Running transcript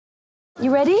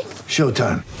You ready?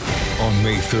 Showtime. On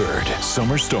May 3rd,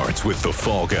 summer starts with The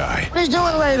Fall Guy. Let's do it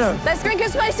later. Let's drink a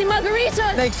spicy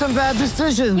margarita. Make some bad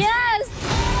decisions. Yes!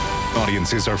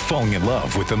 Audiences are falling in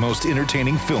love with the most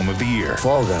entertaining film of the year.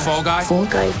 Fall Guy. Fall Guy? Fall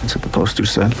Guy. That's what the poster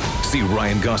said. See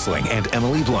Ryan Gosling and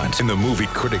Emily Blunt in the movie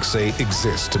critics say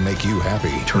exists to make you happy.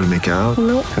 Trying to make it out?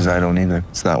 Nope. Because I don't either.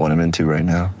 It's not what I'm into right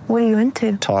now. What are you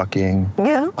into? Talking.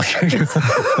 Yeah.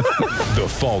 The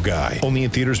Fall Guy. Only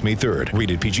in theaters May 3rd.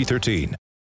 Rated PG-13.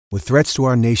 With threats to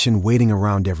our nation waiting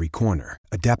around every corner,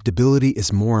 adaptability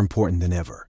is more important than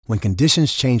ever. When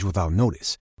conditions change without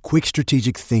notice, quick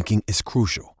strategic thinking is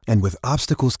crucial. And with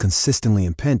obstacles consistently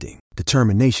impending,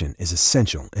 determination is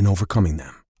essential in overcoming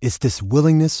them. It's this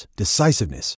willingness,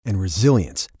 decisiveness, and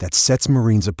resilience that sets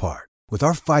Marines apart. With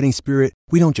our fighting spirit,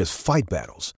 we don't just fight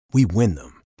battles, we win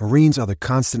them. Marines are the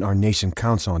constant our nation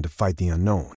counts on to fight the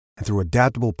unknown. And through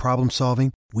adaptable problem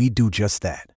solving, we do just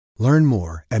that. Learn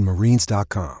more at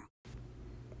marines.com.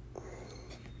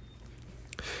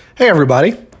 Hey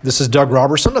everybody, this is Doug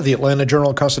Robertson of the Atlanta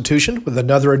Journal-Constitution with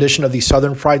another edition of the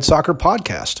Southern Fried Soccer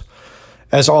Podcast.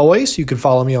 As always, you can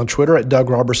follow me on Twitter at Doug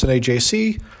Robertson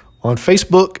AJC, on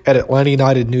Facebook at Atlanta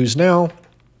United News Now,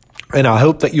 and I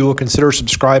hope that you will consider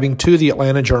subscribing to the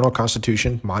Atlanta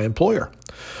Journal-Constitution, my employer.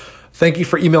 Thank you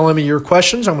for emailing me your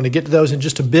questions. I'm going to get to those in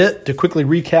just a bit. To quickly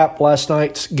recap last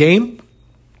night's game,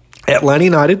 Atlanta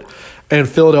United and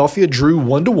Philadelphia drew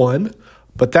 1-1.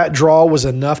 But that draw was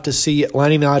enough to see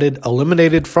Atlanta United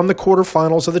eliminated from the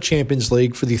quarterfinals of the Champions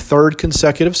League for the third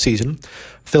consecutive season.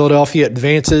 Philadelphia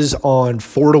advances on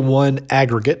 4-1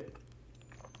 aggregate.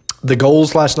 The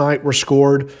goals last night were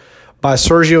scored by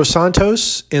Sergio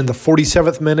Santos in the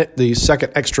 47th minute, the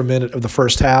second extra minute of the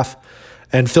first half.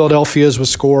 And Philadelphia's was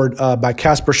scored by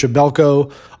Kasper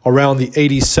Schmeichel around the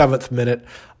 87th minute.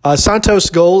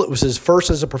 Santos' goal, it was his first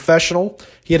as a professional.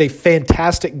 He had a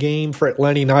fantastic game for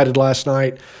Atlanta United last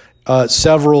night.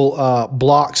 Several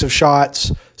blocks of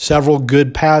shots, several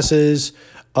good passes.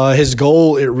 His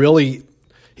goal,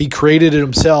 he created it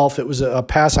himself. It was a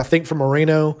pass, I think, from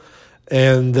Moreno,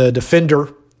 and the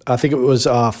defender, I think it was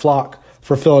Flock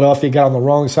for Philadelphia, got on the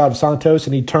wrong side of Santos,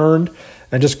 and he turned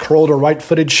and just curled a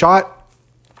right-footed shot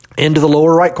into the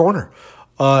lower right corner.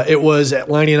 It was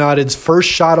Atlanta United's first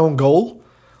shot on goal.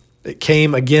 It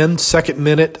came again, second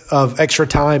minute of extra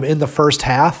time in the first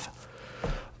half,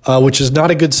 which is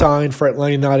not a good sign for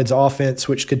Atlanta United's offense,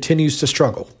 which continues to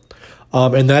struggle.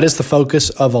 And that is the focus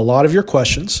of a lot of your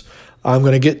questions I'm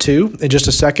going to get to in just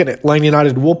a second. Atlanta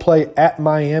United will play at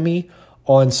Miami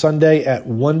on Sunday at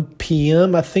 1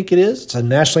 p.m., I think it is. It's a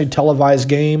nationally televised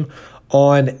game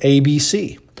on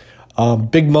ABC.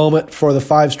 Big moment for the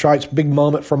Five Stripes, big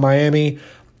moment for Miami.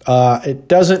 It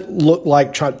doesn't look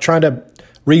like trying to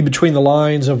read between the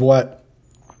lines of what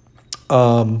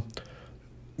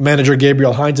manager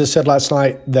Gabriel Heinze has said last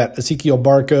night, that Ezequiel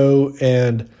Barco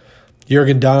and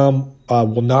Jurgen Damm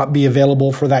will not be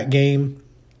available for that game.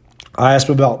 I asked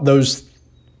him about those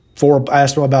four. I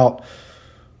asked him about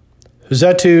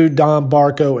Rossetto, Damm,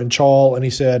 Barco, and Chal, and he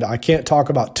said, I can't talk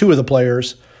about two of the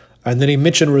players. And then he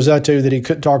mentioned Rossetto, that he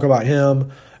couldn't talk about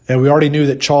him. And we already knew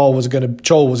that Chal was going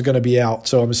to be out.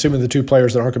 So I'm assuming the two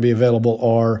players that aren't going to be available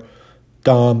are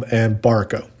Damm and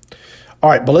Barco. All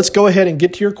right, but let's go ahead and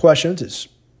get to your questions. It's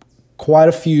quite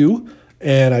a few.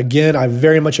 And again, I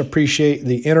very much appreciate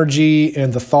the energy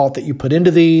and the thought that you put into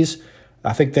these.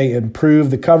 I think they improve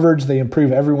the coverage. They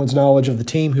improve everyone's knowledge of the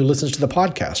team who listens to the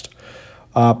podcast.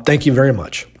 Thank you very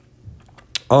much.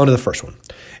 On to the first one.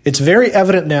 It's very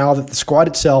evident now that the squad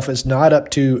itself is not up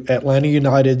to Atlanta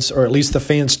United's, or at least the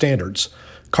fan standards.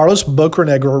 Carlos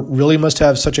Bocanegra really must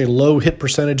have such a low hit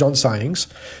percentage on signings.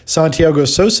 Santiago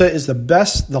Sosa is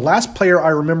the last player I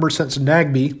remember since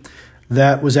Nagbe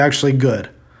that was actually good.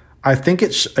 I think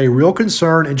it's a real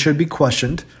concern and should be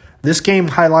questioned. This game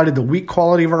highlighted the weak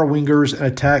quality of our wingers and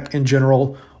attack in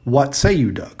general. What say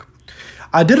you, Doug?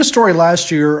 I did a story last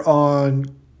year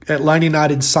on Atlanta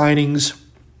United signings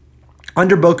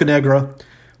under Bocanegra,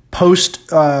 post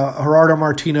Gerardo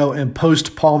Martino and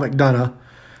post Paul McDonough,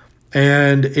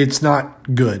 and it's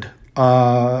not good.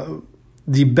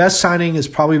 The best signing has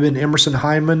probably been Emerson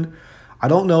Hyndman. I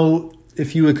don't know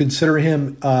if you would consider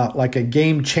him like a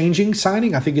game-changing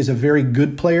signing. I think he's a very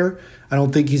good player. I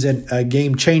don't think he's a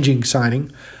game-changing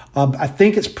signing. I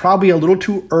think it's probably a little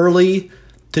too early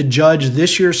to judge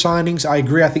this year's signings. I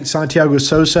agree. I think Santiago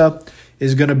Sosa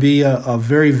is going to be a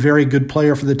very, very good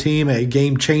player for the team, a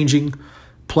game-changing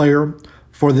player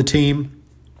for the team.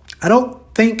 I don't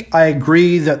think I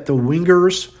agree that the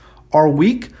wingers are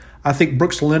weak. I think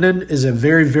Brooks Lennon is a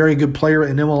very, very good player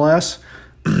in MLS.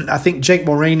 I think Jake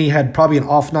Mulroney had probably an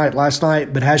off night last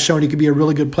night, but has shown he could be a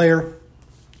really good player.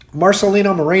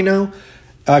 Marcelino Moreno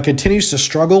continues to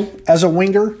struggle as a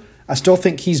winger. I still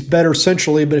think he's better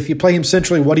centrally, but if you play him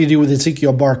centrally, what do you do with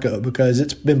Ezequiel Barco? Because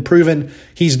it's been proven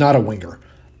he's not a winger.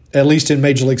 At least in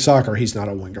Major League Soccer, he's not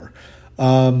a winger.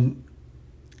 And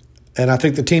I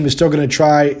think the team is still going to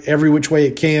try every which way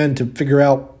it can to figure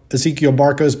out Ezequiel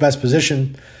Barco's best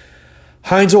position.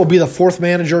 Heinze will be the fourth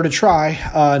manager to try.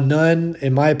 None,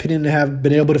 in my opinion, have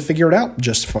been able to figure it out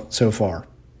just so far.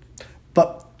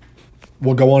 But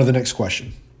we'll go on to the next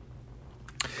question.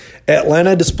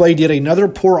 Atlanta displayed yet another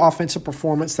poor offensive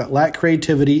performance that lacked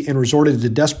creativity and resorted to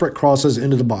desperate crosses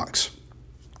into the box.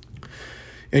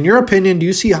 In your opinion, do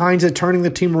you see Heinze turning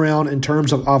the team around in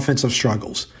terms of offensive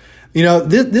struggles? You know,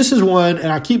 this is one,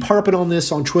 and I keep harping on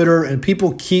this on Twitter, and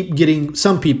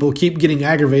some people keep getting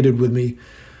aggravated with me.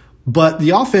 But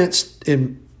the offense,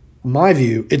 in my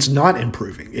view, it's not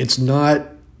improving. It's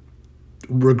not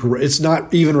even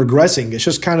regressing. It's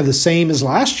just kind of the same as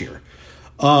last year.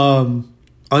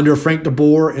 Under Frank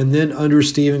DeBoer and then under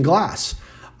Stephen Glass.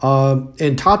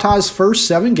 In Tata's first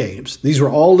 7 games, these were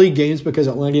all league games because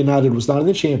Atlanta United was not in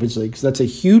the Champions League, so that's a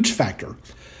huge factor.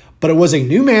 But it was a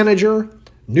new manager,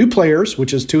 new players,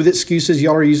 which is 2 of the excuses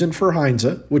y'all are using for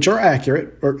Heinze, which are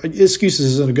accurate, or excuses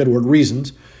isn't a good word,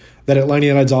 reasons that Atlanta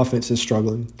United's offense is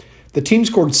struggling. The team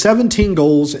scored 17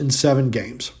 goals in 7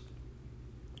 games.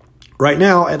 Right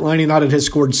now, Atlanta United has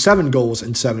scored 7 goals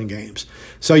in 7 games.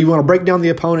 So you want to break down the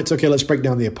opponents? Okay, let's break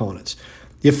down the opponents.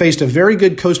 You faced a very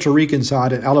good Costa Rican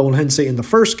side at Alajuelense in the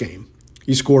first game.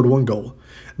 You scored 1 goal.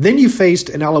 Then you faced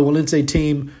an Alajuelense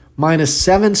team minus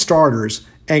 7 starters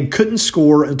and couldn't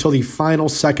score until the final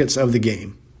seconds of the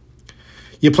game.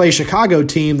 You play a Chicago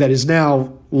team that is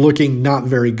now looking not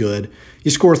very good. You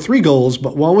score 3 goals,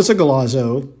 but 1 was a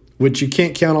golazo, which you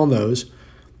can't count on those.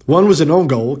 1 was an own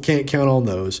goal, can't count on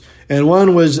those. And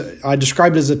 1 was, I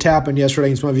described it as a tap-in yesterday,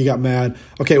 and some of you got mad.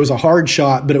 Okay, it was a hard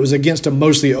shot, but it was against a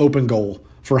mostly open goal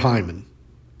for Hyman.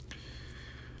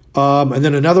 And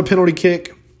then another penalty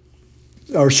kick,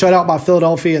 or shutout by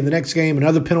Philadelphia in the next game,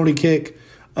 another penalty kick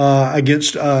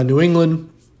against New England.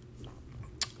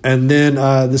 And then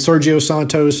the Sergio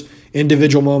Santos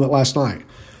individual moment last night.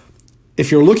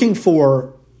 If you're looking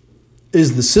for,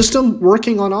 is the system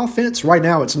working on offense? Right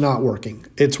now, it's not working.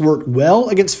 It's worked well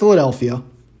against Philadelphia,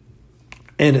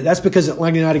 and that's because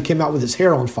Atlanta United came out with his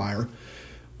hair on fire,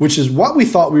 which is what we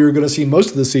thought we were going to see most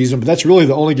of the season, but that's really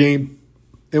the only game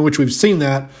in which we've seen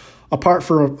that, apart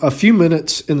from a few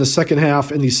minutes in the second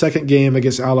half in the second game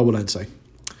against Alajuelense.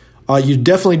 You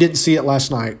definitely didn't see it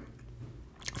last night.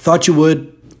 Thought you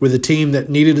would with a team that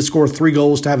needed to score 3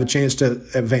 goals to have a chance to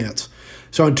advance.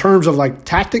 So in terms of like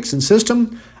tactics and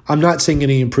system, I'm not seeing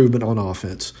any improvement on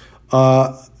offense.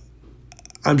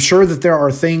 I'm sure that there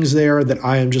are things there that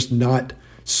I am just not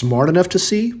smart enough to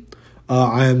see.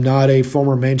 I am not a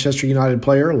former Manchester United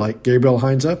player like Gabriel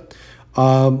Heinze,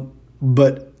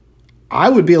 but I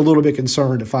would be a little bit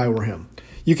concerned if I were him.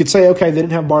 You could say, okay, they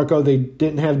didn't have Barco, they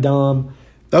didn't have Dom.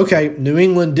 Okay, New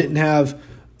England didn't have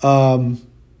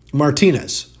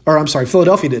Martinez. Or I'm sorry,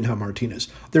 Philadelphia didn't have Martinez.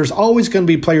 There's always going to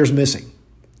be players missing.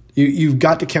 You've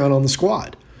got to count on the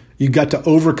squad. You've got to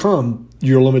overcome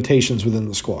your limitations within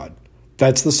the squad.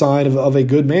 That's the sign of a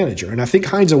good manager. And I think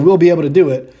Heinze will be able to do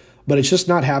it, but it's just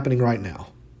not happening right now.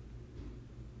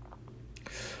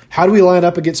 How do we line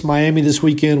up against Miami this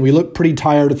weekend? We look pretty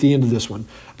tired at the end of this one.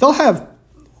 They'll have,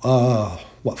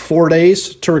 4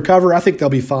 days to recover? I think they'll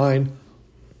be fine.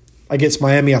 Against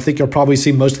Miami, I think you'll probably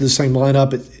see most of the same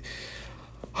lineup.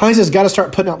 Heinze has got to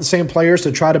start putting out the same players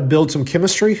to try to build some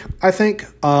chemistry, I think.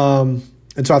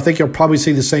 And so I think you'll probably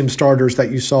see the same starters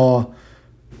that you saw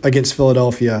against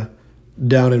Philadelphia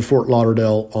down in Fort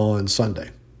Lauderdale on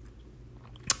Sunday.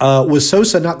 Was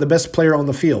Sosa not the best player on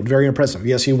the field? Very impressive.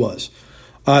 Yes, he was.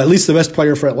 At least the best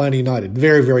player for Atlanta United.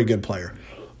 Very, very good player.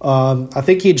 I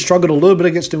think he had struggled a little bit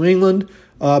against New England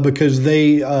because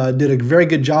they did a very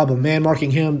good job of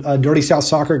man-marking him. Dirty South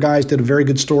Soccer guys did a very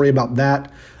good story about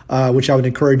that, which I would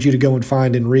encourage you to go and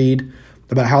find and read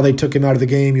about how they took him out of the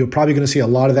game. You're probably going to see a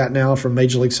lot of that now from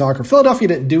Major League Soccer. Philadelphia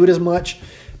didn't do it as much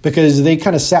because they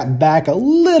kind of sat back a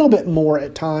little bit more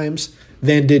at times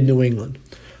than did New England.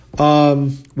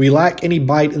 We lack any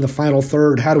bite in the final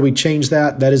third. How do we change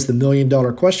that? That is the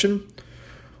million-dollar question.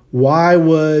 Why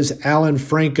was Alan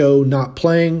Franco not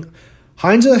playing?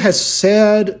 Heinze has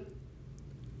said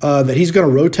that he's going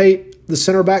to rotate the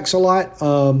center backs a lot.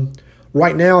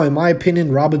 Right now, in my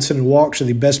opinion, Robinson and Walsh are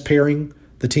the best pairing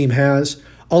the team has,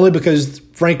 only because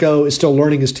Franco is still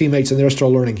learning his teammates and they're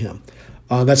still learning him.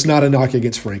 That's not a knock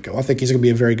against Franco. I think he's going to be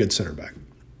a very good center back.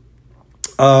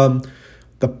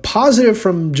 The positive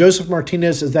from Joseph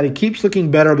Martinez is that he keeps looking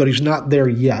better, but he's not there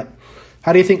yet.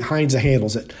 How do you think Heinze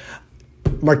handles it?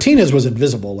 Martinez was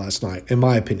invisible last night, in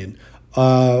my opinion.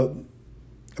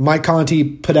 Mike Conti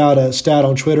put out a stat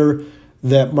on Twitter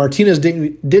that Martinez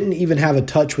didn't even have a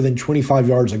touch within 25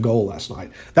 yards of goal last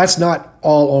night. That's not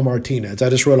all on Martinez. I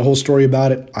just wrote a whole story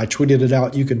about it. I tweeted it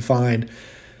out. You can find.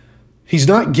 He's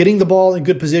not getting the ball in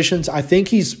good positions. I think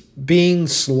he's being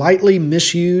slightly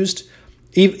misused.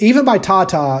 Even by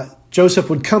Tata, Joseph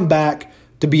would come back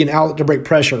to be an outlet to break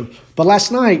pressure. But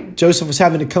last night, Joseph was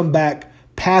having to come back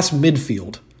past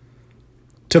midfield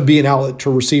to be an outlet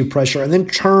to receive pressure and then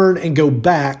turn and go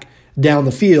back down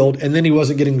the field, and then he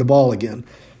wasn't getting the ball again.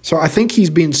 So I think he's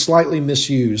being slightly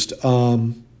misused. How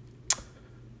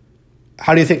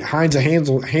do you think Heinze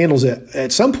handles it?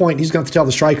 At some point, he's going to have to tell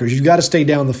the strikers, you've got to stay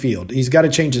down the field. He's got to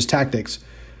change his tactics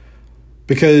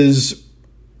because,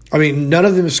 none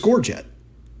of them have scored yet.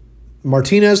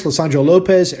 Martinez, Lisandro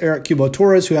Lopez, Eric Cubo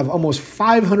Torres, who have almost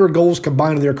 500 goals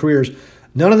combined in their careers,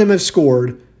 none of them have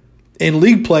scored. In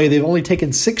league play, they've only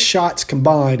taken 6 shots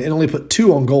combined and only put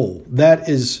 2 on goal.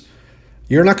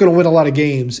 You're not going to win a lot of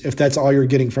games if that's all you're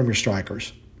getting from your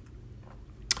strikers.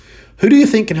 Who do you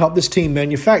think can help this team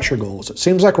manufacture goals? It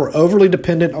seems like we're overly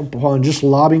dependent upon just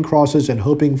lobbing crosses and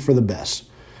hoping for the best.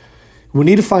 We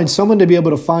need to find someone to be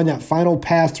able to find that final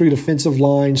pass through defensive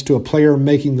lines to a player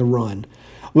making the run.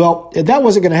 Well, that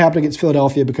wasn't going to happen against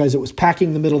Philadelphia because it was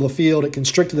packing the middle of the field. It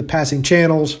constricted the passing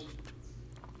channels.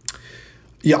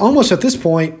 Almost at this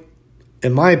point,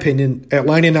 in my opinion,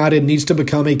 Atlanta United needs to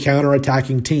become a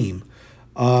counterattacking team.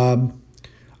 The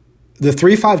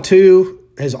 3-5-2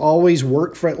 has always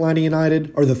worked for Atlanta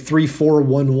United, or the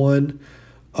 3-4-1-1,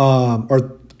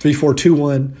 or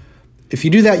 3-4-2-1. If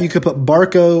you do that, you could put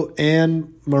Barco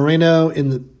and Moreno in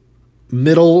the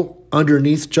middle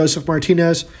underneath Joseph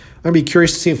Martinez. I'm going to be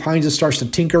curious to see if Heinze starts to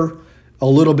tinker a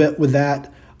little bit with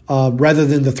that rather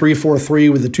than the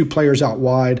 3-4-3 with the 2 players out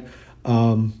wide.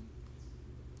 But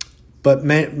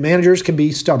managers can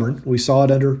be stubborn. We saw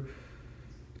it under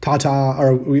Tata,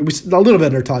 or a little bit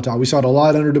under Tata. We saw it a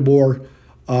lot under De Boer.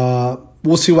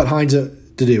 We'll see what Heinze to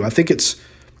do. I think it's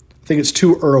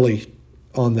too early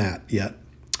on that yet.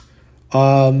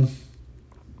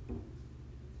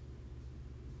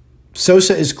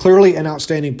 Sosa is clearly an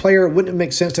outstanding player. Wouldn't it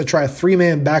make sense to try a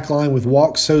 3-man back line with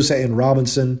Walk, Sosa, and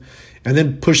Robinson, and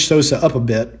then push Sosa up a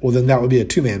bit? Well, then that would be a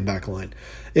 2-man back line.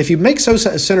 If you make Sosa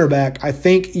a center back, I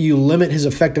think you limit his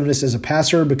effectiveness as a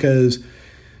passer because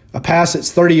a pass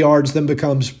that's 30 yards then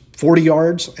becomes 40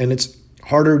 yards, and it's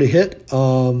harder to hit.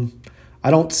 I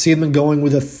don't see them going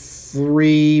with a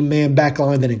 3-man back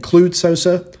line that includes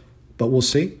Sosa, but we'll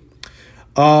see.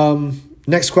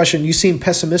 Next question. You seem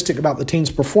pessimistic about the team's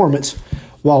performance.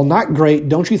 While not great,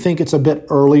 don't you think it's a bit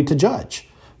early to judge?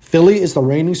 Philly is the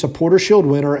reigning Supporter Shield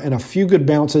winner and a few good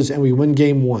bounces, and we win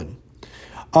game 1.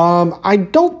 I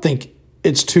don't think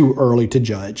it's too early to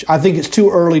judge. I think it's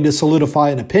too early to solidify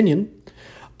an opinion.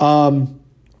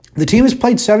 The team has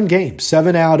played 7 games,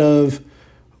 7 out of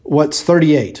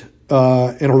 38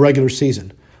 in a regular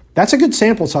season. That's a good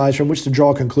sample size from which to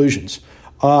draw conclusions.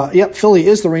 Philly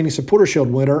is the reigning Supporter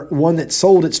Shield winner, one that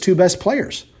sold its 2 best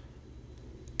players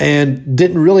and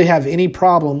didn't really have any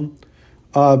problem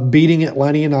beating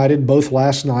Atlanta United both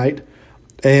last night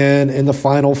and in the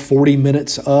final 40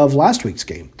 minutes of last week's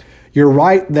game. You're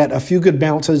right that a few good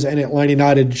bounces and Atlanta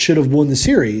United should have won the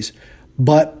series,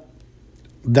 but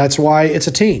that's why it's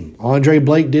a team. Andre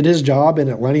Blake did his job, and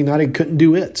Atlanta United couldn't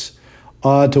do its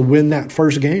to win that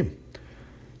first game.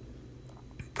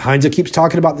 Heinze keeps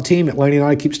talking about the team. Atlanta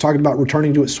United keeps talking about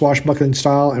returning to its swashbuckling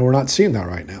style, and we're not seeing that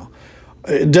right now.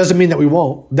 It doesn't mean that we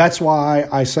won't. That's why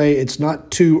I say it's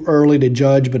not too early to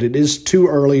judge, but it is too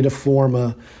early to form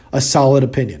a solid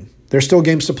opinion. There's still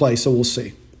games to play, so we'll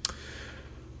see.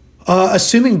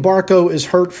 Assuming Barco is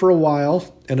hurt for a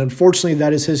while, and unfortunately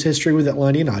that is his history with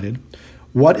Atlanta United,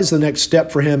 what is the next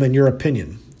step for him in your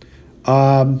opinion?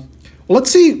 Let's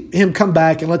see him come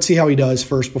back, and let's see how he does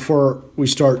first before we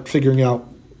start figuring out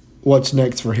what's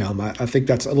next for him. I think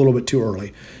that's a little bit too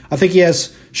early. I think he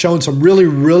has shown some really,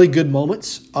 really good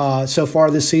moments so far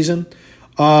this season.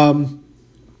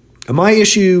 My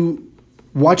issue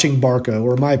watching Barco,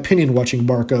 or my opinion watching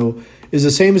Barco, is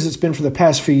the same as it's been for the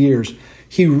past few years.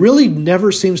 He really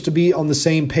never seems to be on the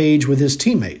same page with his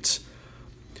teammates.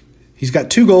 He's got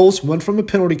 2 goals, one from a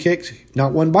penalty kick,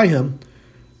 not one by him.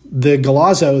 The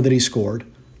Golazo that he scored.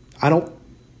 I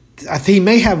think he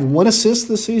may have 1 assist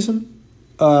this season.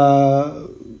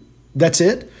 That's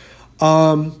it.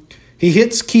 He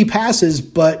hits key passes,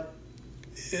 but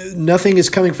nothing is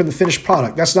coming from the finished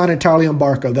product. That's not entirely on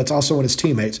Barco. That's also on his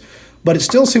teammates. But it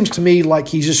still seems to me like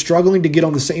he's just struggling to get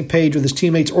on the same page with his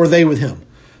teammates or they with him.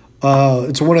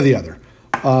 It's one or the other.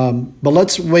 But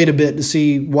let's wait a bit to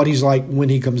see what he's like when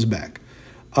he comes back.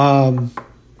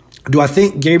 Do I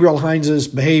think Gabriel Heinz's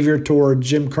behavior toward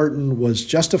Jim Curtin was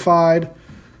justified?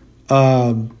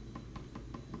 No,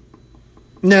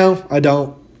 I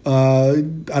don't. I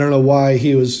don't know why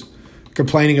he was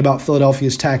complaining about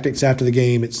Philadelphia's tactics after the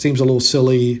game. It seems a little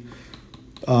silly.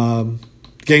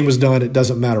 Game was done. It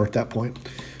doesn't matter at that point.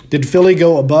 Did Philly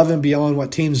go above and beyond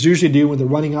what teams usually do when they're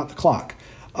running out the clock?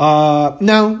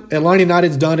 No. Atlanta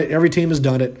United's done it. Every team has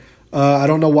done it. I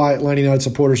don't know why Atlanta United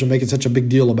supporters are making such a big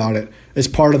deal about it. It's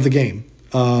part of the game.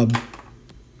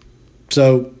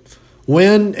 So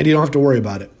win, and you don't have to worry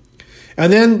about it.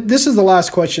 And then this is the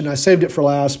last question. I saved it for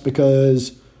last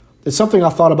because it's something I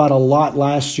thought about a lot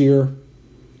last year.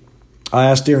 I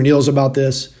asked Darren Eales about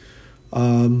this.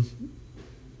 And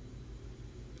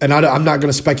I'm not going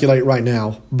to speculate right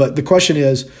now. But the question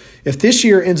is, if this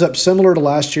year ends up similar to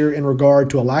last year in regard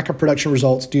to a lack of production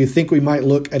results, do you think we might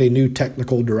look at a new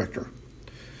technical director?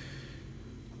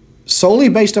 Solely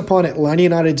based upon Atlanta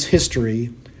United's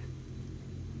history,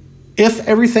 if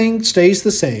everything stays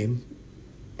the same,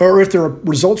 or if the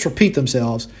results repeat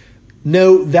themselves,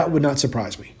 no, that would not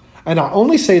surprise me. And I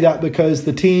only say that because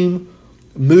the team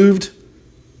moved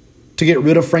to get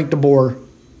rid of Frank DeBoer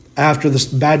after this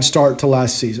bad start to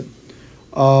last season.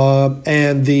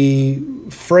 And the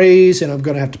phrase, and I'm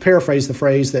going to have to paraphrase the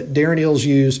phrase that Darren Eales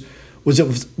used, was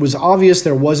it was obvious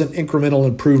there wasn't incremental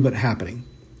improvement happening.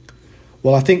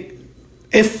 Well, I think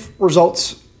if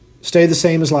results stay the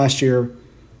same as last year,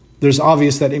 there's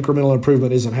obvious that incremental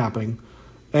improvement isn't happening.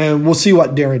 And we'll see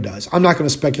what Darren does. I'm not going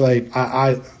to speculate.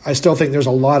 I still think there's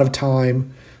a lot of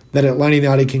time that Atlanta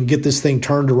United can get this thing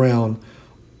turned around.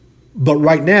 But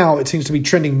right now, it seems to be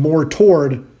trending more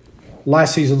toward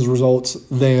last season's results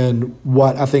than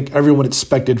what I think everyone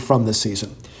expected from this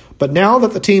season. But now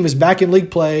that the team is back in league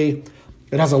play,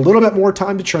 it has a little bit more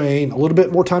time to train, a little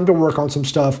bit more time to work on some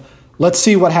stuff. Let's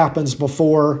see what happens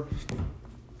before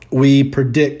we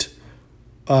predict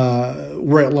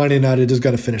where Atlanta United is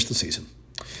going to finish the season.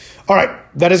 All right,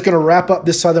 that is going to wrap up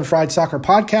this Southern Fried Soccer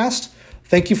podcast.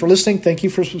 Thank you for listening. Thank you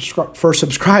for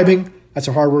subscribing. That's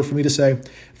a hard word for me to say.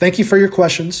 Thank you for your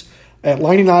questions.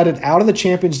 Atlanta United out of the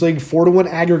Champions League, 4-1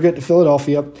 aggregate to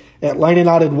Philadelphia. Atlanta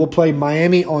United will play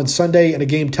Miami on Sunday in a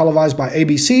game televised by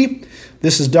ABC.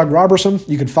 This is Doug Robertson.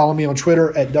 You can follow me on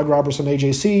Twitter at Doug Robertson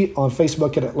AJC, on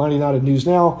Facebook at Atlanta United News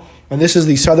Now. And this is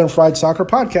the Southern Fried Soccer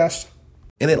Podcast.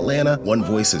 In Atlanta, one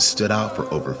voice has stood out for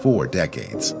over 4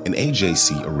 decades. An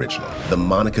AJC original, The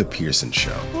Monica Pearson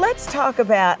Show. Let's talk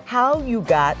about how you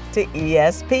got to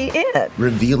ESPN.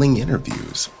 Revealing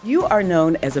interviews. You are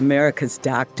known as America's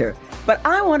doctor, but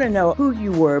I want to know who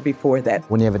you were before that.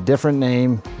 When you have a different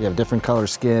name, you have different color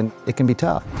skin, it can be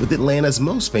tough. With Atlanta's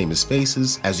most famous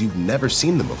faces as you've never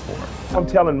seen them before. I'm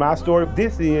telling my story.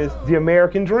 This is the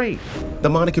American dream.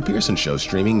 The Monica Pearson Show,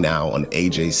 streaming now on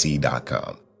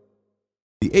AJC.com.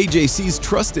 The AJC's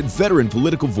trusted veteran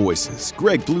political voices,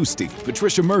 Greg Bluestein,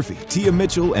 Patricia Murphy, Tia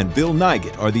Mitchell, and Bill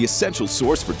Nighet, are the essential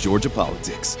source for Georgia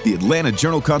politics. The Atlanta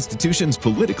Journal-Constitution's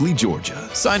Politically Georgia.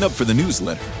 Sign up for the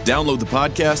newsletter, download the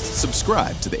podcast,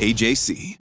 subscribe to the AJC.